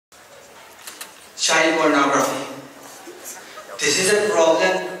Child pornography. This is a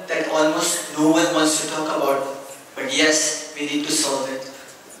problem that almost no one wants to talk about, but yes, we need to solve it.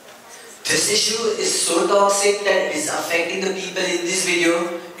 This issue is so toxic that it is affecting the people in this video,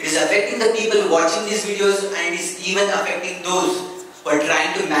 it is affecting the people watching these videos, and it is even affecting those who are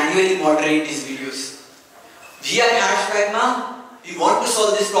trying to manually moderate these videos. We at #, we want to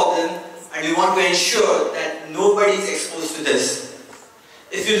solve this problem and we want to ensure that nobody is exposed to this.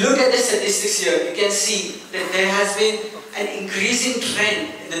 If you look at the statistics here, you can see that there has been an increasing trend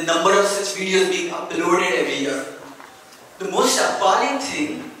in the number of such videos being uploaded every year. The most appalling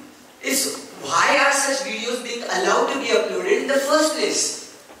thing is why are such videos being allowed to be uploaded in the first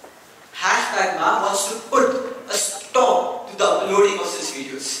place? #, wants to put a stop to the uploading of such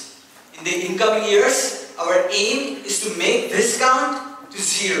videos. In the incoming years, our aim is to make this count to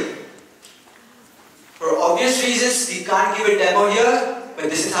 0. For obvious reasons, we can't give a demo here, but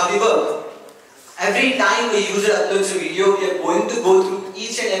this is how we work. Every time a user uploads a video, we are going to go through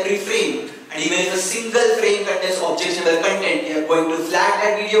each and every frame. And even if a single frame contains objectionable content, we are going to flag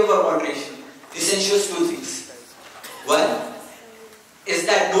that video for moderation. This ensures two things. One is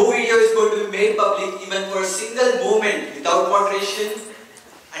that no video is going to be made public even for a single moment without moderation.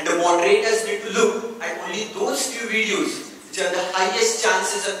 And the moderators need to look at only those few videos which have the highest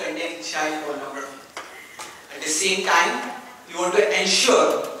chances of containing child pornography. At the same time, we want to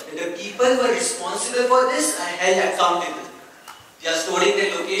ensure that the people who are responsible for this are held accountable. We are storing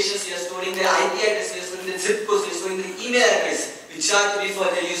their locations, we are storing their IP address, we are storing their zip codes, we are storing their email address, which are to be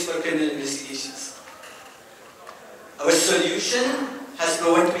further used for criminal investigations. Our solution has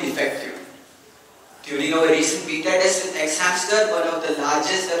proven to be effective. During our recent beta test with Xhamster, one of the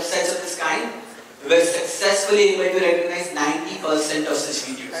largest websites of this kind, we were successfully able to recognize 90% of such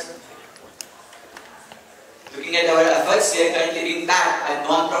videos. Looking at our efforts, we are currently being backed by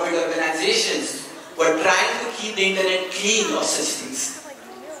non-profit organizations who are trying to keep the internet clean of such things.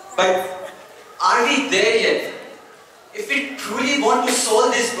 But are we there yet? If we truly want to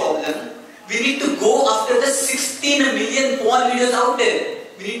solve this problem, we need to go after the 16 million porn videos out there.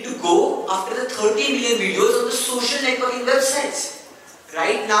 We need to go after the 30 million videos on the social networking websites.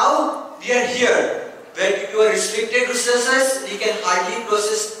 Right now, we are here, where due to our restricted resources, we can hardly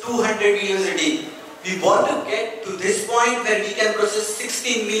process 200 videos a day. We want to get to this point where we can process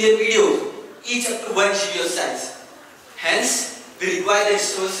 16 million videos, each up to 1 GB size. Hence, we require the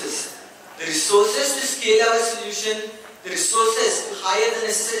resources. The resources to scale our solution, the resources to hire the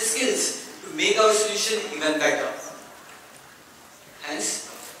necessary skills to make our solution even better. Hence,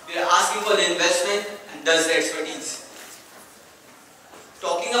 we are asking for the investment and thus the expertise.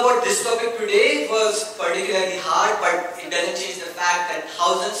 Talking about this topic today was particularly hard, but it doesn't change the fact that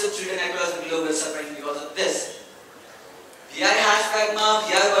thousands of children across the globe are suffering because of this. We are #,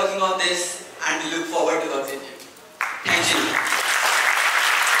 we are working on this, and we look forward to working with you. Thank you.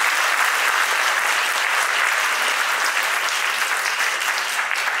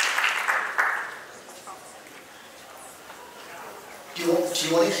 Do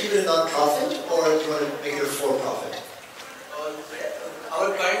you want to keep it a non-profit, or do you want to make it a for-profit?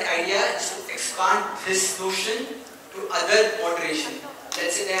 Our current idea is to expand this notion to other moderation.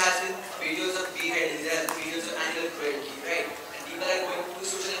 Let's say there has been videos of beheading, there have been videos of animal cruelty, right? And people are going to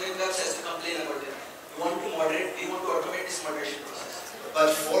social networking websites to complain about them. We want to moderate, we want to automate this moderation process.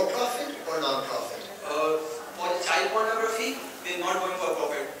 But for-profit or non-profit? For the child pornography, we are not going for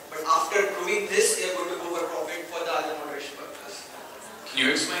profit. But after proving this, we are going to go for profit for the other moderation purposes. Can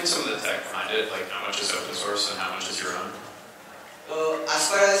you explain some of the tech behind it, like how much is open source and how much is your own? As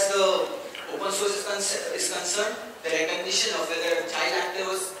far as the open source is concerned, the recognition of whether a child actor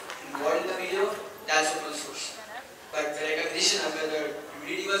was involved in the video, that's open source. But the recognition of whether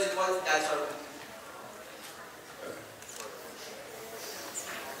nudity was involved, that's our open.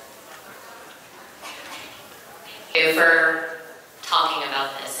 Thank you for talking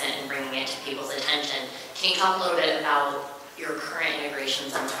about this and bringing it to people's attention. Can you talk a little bit about your current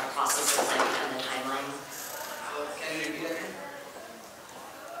integrations and what processes like and the timeline? Can you repeat again?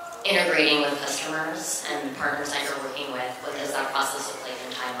 Integrating with customers and partners that you're working with, what does that process look like in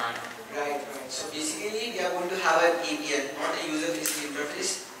timeline? Right. So basically, we are going to have an API, not a user-facing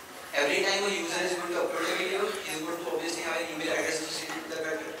interface. Every time a user is going to upload a video, he is going to obviously have an email address associated with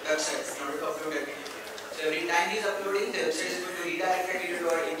the website in order to upload that video. So every time he is uploading, the website is going to redirect that video to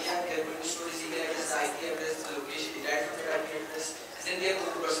our API